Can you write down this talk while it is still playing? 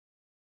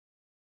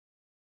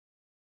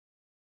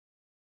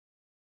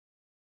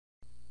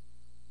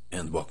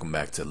And welcome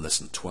back to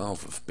lesson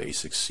 12 of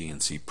basic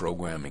CNC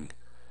programming.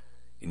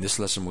 In this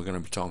lesson we're going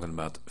to be talking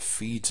about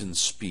feeds and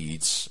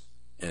speeds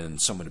and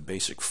some of the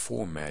basic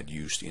format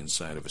used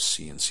inside of a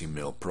CNC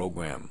mill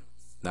program.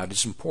 Now it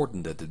is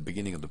important that at the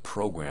beginning of the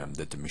program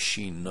that the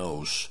machine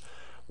knows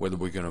whether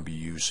we're going to be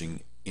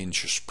using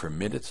inches per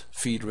minute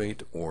feed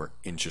rate or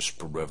inches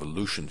per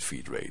revolution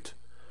feed rate.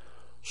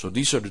 So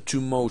these are the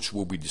two modes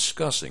we'll be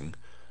discussing.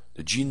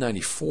 The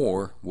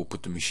G94 will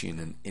put the machine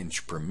in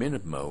inch per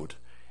minute mode,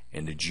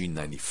 and the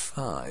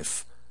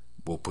G95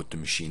 will put the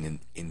machine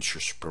in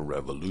inches per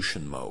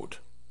revolution mode.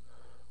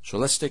 So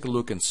let's take a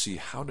look and see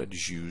how that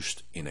is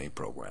used in a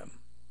program.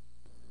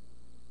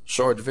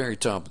 So at the very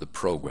top of the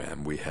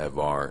program we have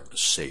our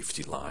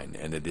safety line,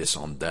 and it is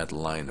on that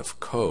line of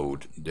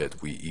code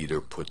that we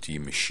either put the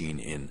machine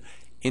in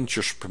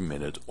inches per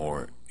minute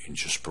or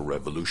inches per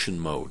revolution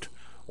mode,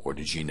 or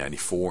the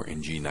G94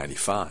 and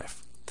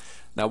G95.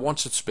 Now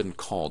once it's been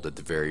called at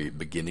the very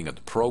beginning of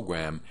the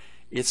program,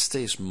 it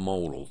stays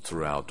modal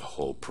throughout the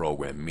whole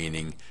program,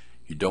 meaning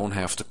you don't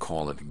have to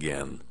call it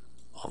again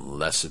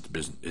unless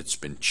it's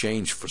been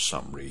changed for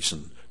some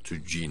reason to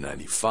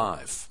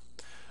G95.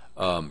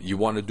 You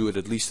want to do it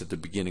at least at the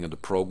beginning of the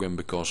program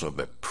because of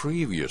a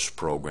previous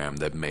program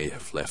that may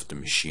have left the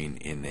machine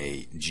in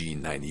a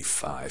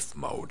G95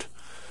 mode.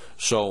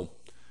 So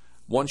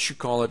once you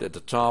call it at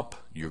the top,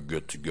 you're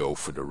good to go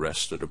for the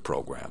rest of the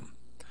program.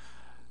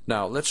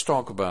 Now let's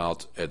talk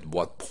about at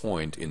what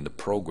point in the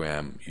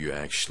program you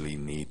actually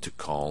need to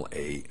call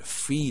a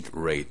feed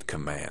rate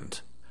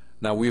command.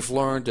 Now we've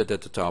learned that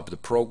at the top of the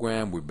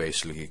program we're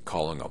basically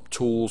calling up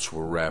tools,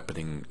 we're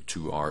rapiding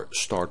to our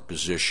start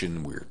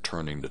position, we're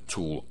turning the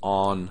tool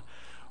on,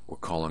 we're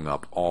calling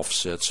up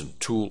offsets and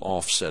tool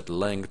offset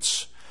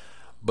lengths.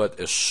 But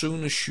as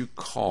soon as you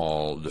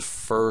call the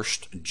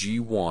first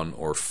G1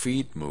 or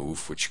feed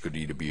move, which could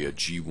either be a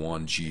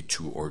G1,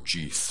 G2 or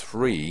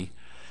G3,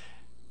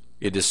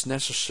 it is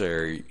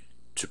necessary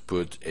to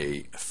put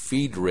a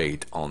feed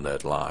rate on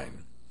that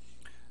line.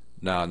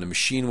 Now the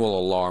machine will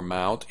alarm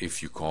out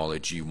if you call a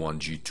G1,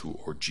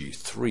 G2 or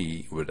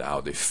G3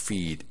 without a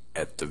feed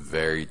at the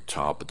very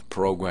top of the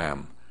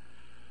program.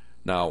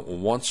 Now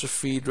once a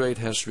feed rate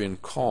has been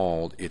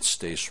called, it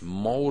stays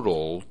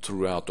modal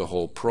throughout the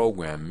whole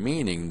program,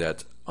 meaning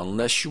that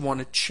unless you want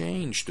to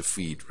change the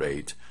feed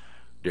rate,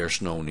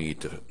 there's no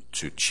need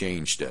to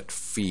change that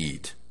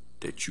feed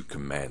that you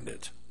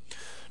commanded.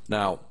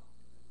 Now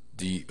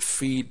the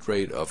feed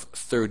rate of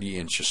 30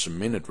 inches a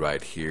minute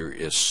right here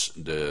is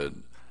the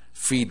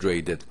feed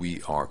rate that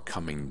we are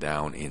coming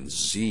down in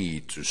Z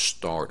to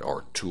start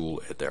our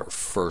tool at our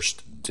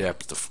first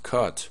depth of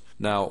cut.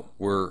 Now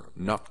we're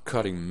not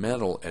cutting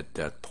metal at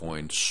that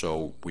point,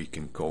 so we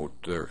can go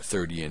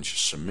 30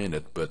 inches a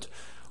minute, but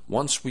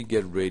once we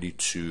get ready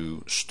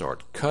to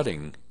start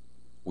cutting,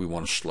 we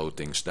want to slow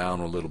things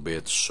down a little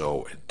bit,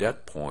 so at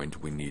that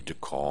point we need to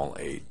call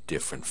a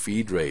different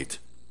feed rate.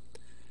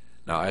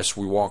 Now as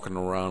we're walking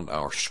around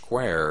our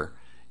square,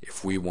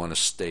 if we want to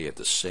stay at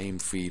the same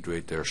feed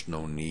rate, there's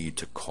no need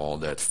to call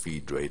that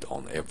feed rate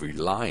on every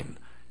line,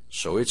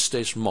 so it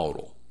stays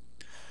modal.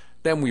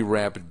 Then we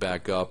wrap it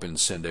back up and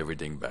send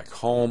everything back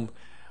home.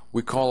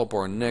 We call up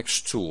our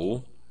next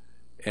tool,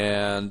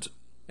 and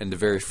the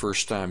very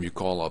first time you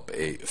call up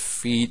a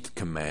feed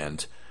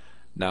command,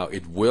 now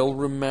it will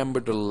remember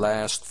the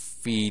last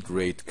feed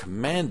rate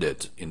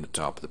commanded in the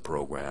top of the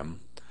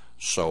program.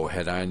 So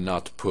had I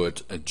not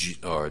put the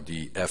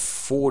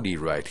F40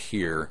 right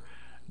here,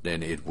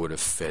 then it would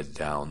have fed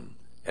down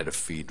at a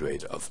feed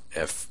rate of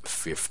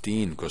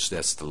F15 because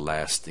that's the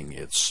last thing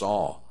it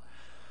saw.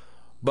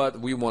 But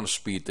we want to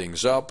speed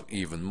things up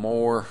even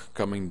more,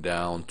 coming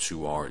down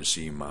to our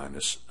Z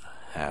minus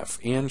 ½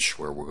 inch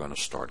where we're going to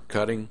start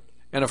cutting.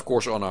 And of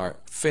course on our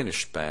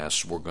finished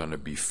pass we're going to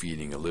be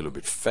feeding a little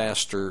bit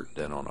faster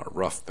than on our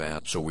rough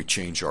pass, so we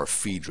change our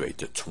feed rate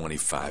to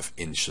 25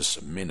 inches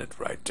a minute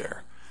right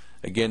there.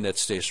 Again, that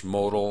stays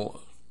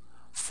modal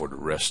for the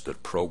rest of the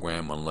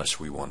program unless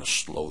we want to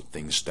slow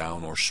things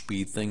down or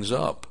speed things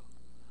up.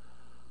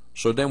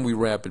 So then we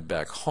wrap it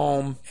back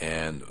home,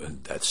 and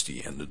that's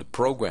the end of the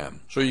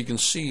program. So you can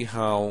see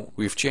how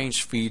we've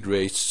changed feed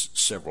rates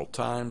several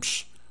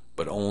times,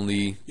 but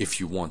only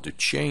if you want to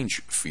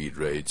change feed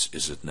rates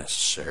is it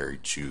necessary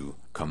to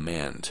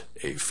command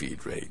a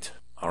feed rate.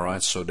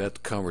 Alright, so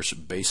that covers a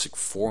basic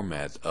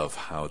format of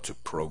how to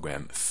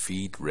program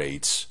feed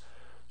rates.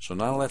 So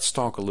now let's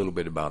talk a little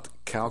bit about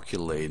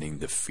calculating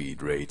the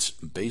feed rates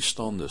based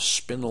on the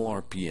spindle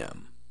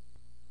RPM.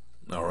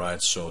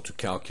 Alright, so to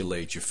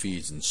calculate your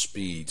feeds and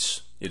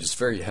speeds, it is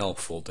very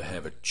helpful to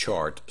have a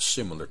chart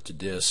similar to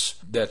this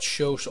that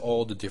shows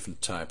all the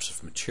different types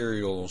of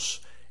materials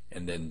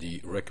and then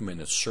the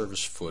recommended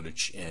service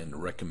footage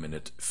and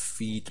recommended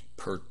feed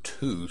per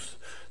tooth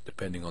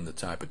depending on the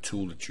type of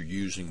tool that you're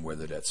using,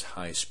 whether that's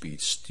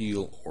high-speed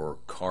steel or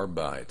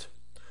carbide.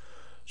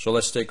 So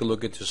let's take a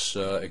look at this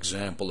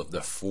example of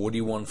the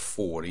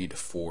 4140, the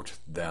fourth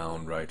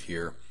down right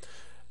here.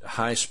 The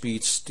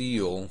high-speed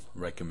steel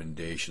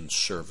recommendation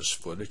service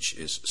footage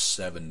is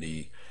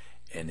 70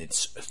 and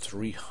it's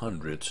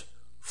 300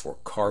 for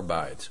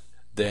carbide.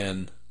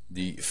 Then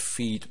the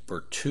feet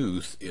per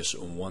tooth is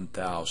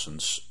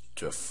 1,000s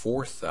to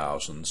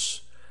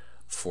 4,000s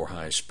for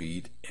high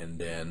speed, and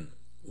then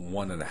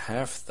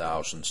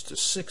 1,500s to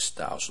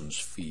 6,000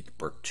 feet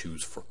per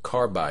tooth for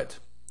carbide.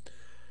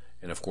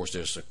 And of course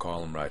there's a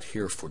column right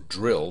here for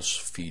drills,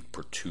 feet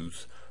per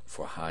tooth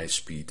for high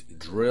speed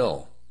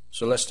drill.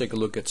 So let's take a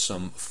look at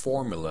some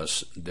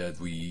formulas that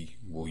we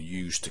will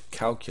use to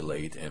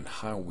calculate and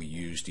how we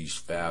use these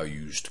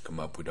values to come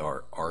up with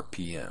our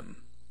RPM.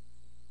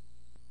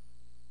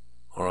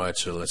 Alright,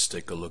 so let's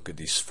take a look at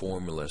these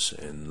formulas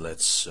and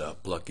let's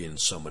plug in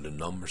some of the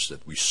numbers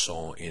that we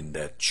saw in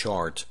that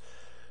chart.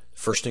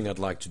 First thing I'd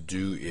like to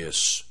do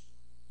is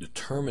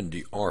determine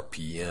the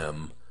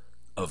RPM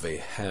of a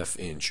 1/2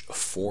 inch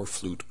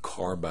 4-flute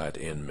carbide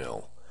end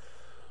mill.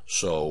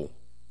 So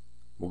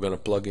we're going to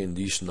plug in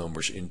these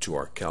numbers into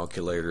our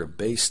calculator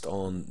based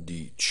on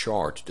the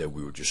chart that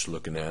we were just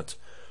looking at.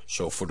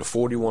 So for the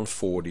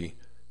 4140,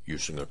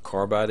 using a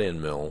carbide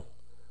end mill,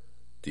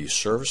 the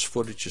service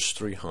footage is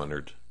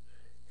 300,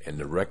 and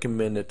the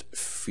recommended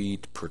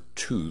feet per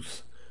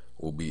tooth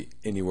will be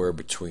anywhere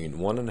between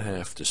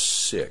 1.5 to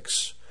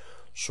 6.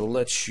 So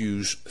let's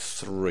use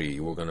 3.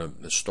 We're going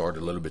to start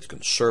a little bit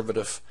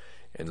conservative,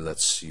 and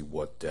let's see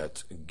what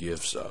that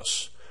gives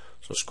us.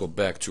 So let's go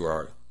back to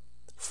our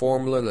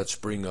formula. Let's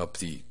bring up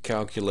the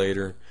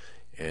calculator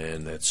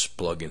and let's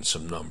plug in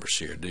some numbers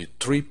here. The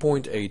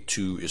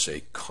 3.82 is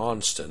a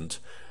constant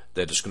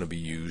that is going to be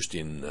used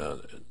in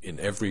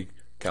every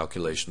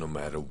calculation, no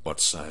matter what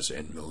size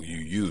end mill you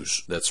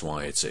use. That's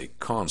why it's a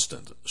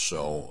constant.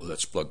 So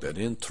let's plug that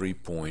in.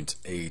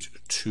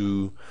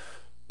 3.82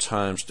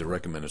 times the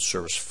recommended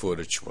service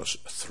footage was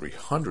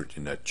 300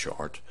 in that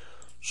chart,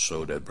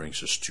 so that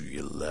brings us to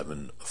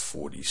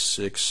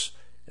 1146,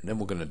 and then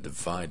we're going to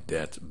divide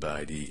that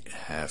by the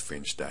 1/2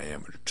 inch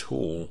diameter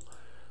tool,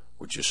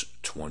 which is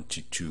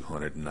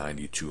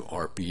 2292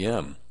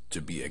 RPM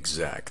to be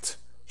exact.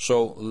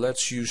 So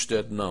let's use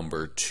that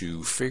number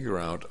to figure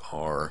out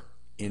our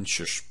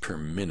inches per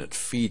minute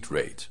feed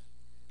rate.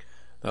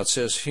 Now it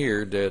says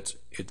here that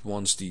it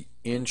wants the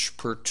inch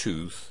per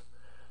tooth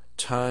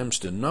times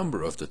the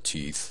number of the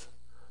teeth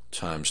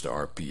times the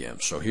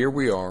RPM. So here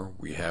we are,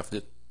 we have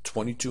the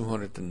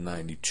 2200 to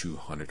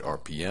 9200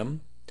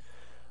 RPM.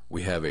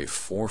 We have a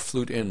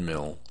 4-flute end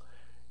mill,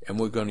 and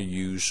we're going to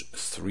use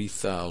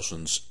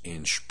 3,000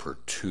 inch per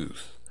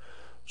tooth.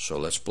 So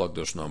let's plug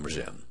those numbers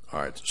in.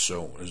 Alright,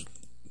 so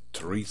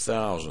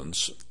 3,000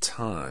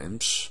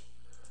 times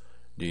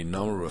the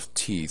number of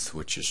teeth,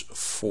 which is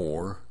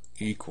 4,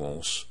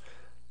 equals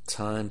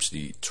times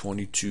the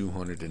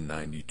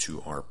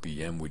 2292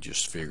 RPM we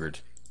just figured,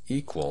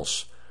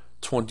 equals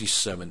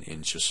 27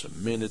 inches a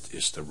minute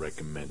is the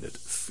recommended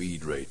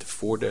feed rate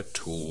for that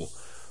tool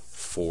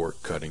for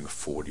cutting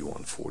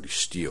 4140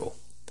 steel.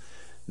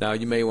 Now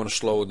you may want to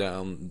slow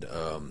down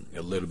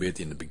a little bit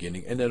in the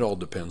beginning, and it all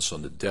depends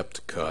on the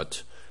depth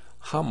cut,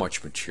 how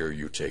much material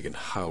you take, and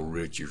how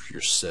rigid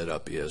your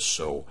setup is.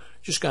 So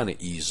just kind of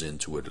ease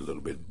into it a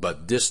little bit,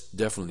 but this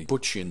definitely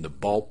puts you in the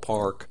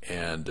ballpark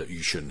and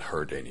you shouldn't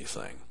hurt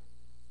anything.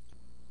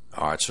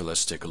 Alright, so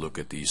let's take a look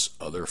at these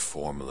other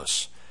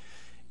formulas.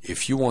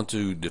 If you want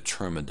to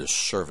determine the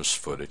service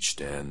footage,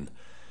 then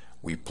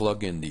we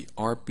plug in the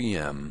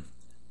RPM,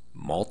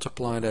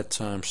 multiply that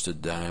times the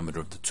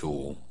diameter of the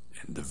tool,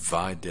 and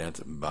divide that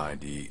by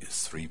the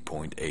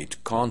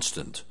 3.8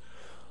 constant.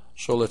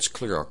 So let's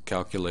clear our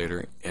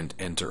calculator and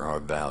enter our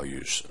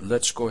values.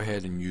 Let's go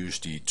ahead and use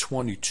the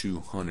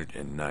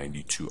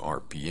 2292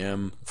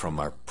 RPM from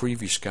our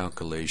previous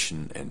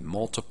calculation and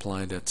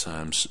multiply that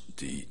times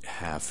the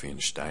 1/2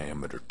 inch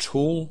diameter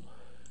tool,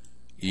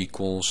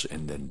 equals,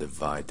 and then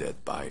divide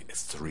that by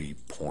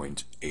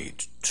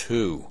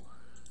 3.82.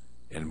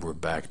 And we're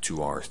back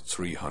to our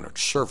 300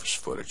 service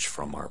footage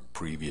from our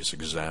previous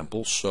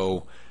example.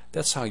 So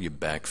that's how you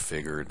back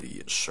figure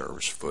the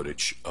service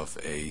footage of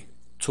a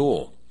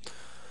tool.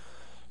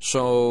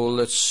 So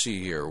let's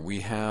see here, we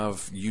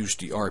have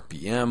used the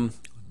RPM,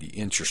 the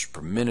inches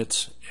per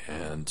minute,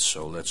 and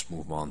so let's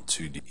move on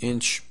to the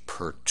inch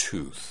per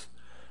tooth.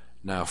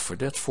 Now for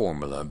that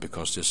formula,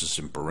 because this is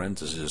in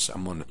parentheses,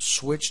 I'm going to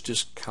switch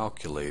this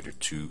calculator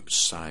to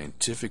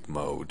scientific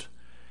mode,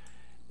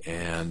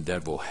 and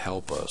that will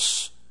help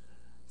us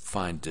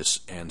find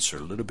this answer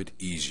a little bit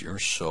easier.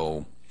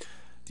 So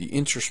the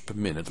inches per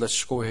minute,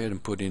 let's go ahead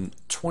and put in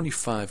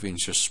 25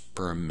 inches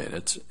per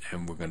minute,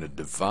 and we're going to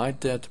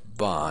divide that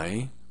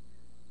by,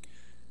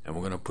 and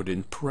we're going to put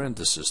in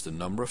parentheses the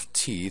number of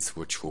teeth,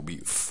 which will be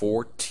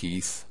 4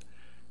 teeth,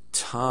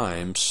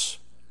 times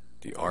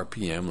the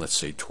RPM, let's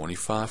say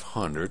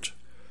 2500,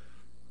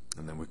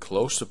 and then we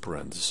close the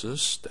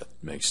parentheses, that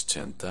makes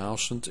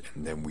 10,000,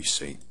 and then we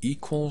say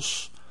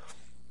equals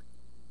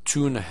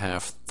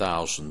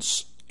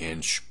 2,500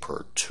 inch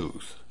per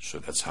tooth. So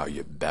that's how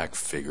you back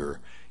figure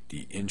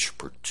the inch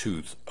per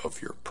tooth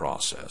of your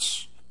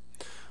process.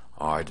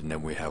 Alright, and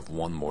then we have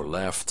one more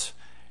left,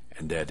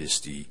 and that is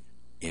the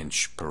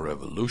inch per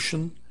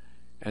revolution,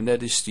 and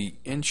that is the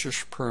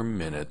inches per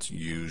minute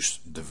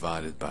used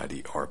divided by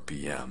the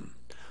RPM.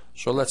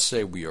 So let's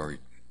say we are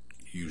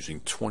using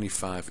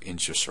 25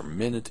 inches per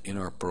minute in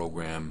our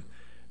program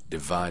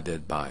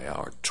divided by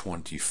our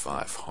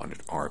 2500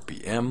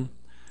 RPM,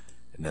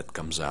 and that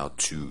comes out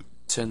to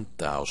 10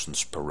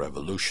 thousandths per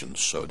revolution.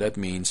 So that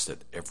means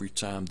that every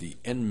time the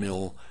end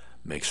mill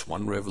makes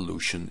one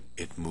revolution,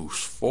 it moves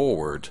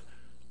forward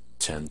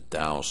 10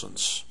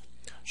 thousandths.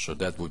 So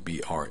that would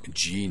be our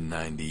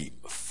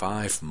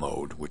G95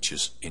 mode, which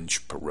is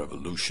inch per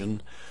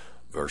revolution,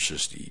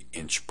 versus the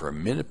inch per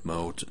minute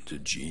mode, the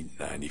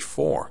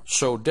G94.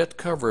 So that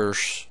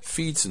covers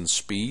feeds and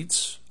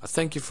speeds. I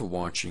thank you for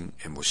watching,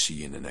 and we'll see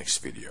you in the next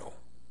video.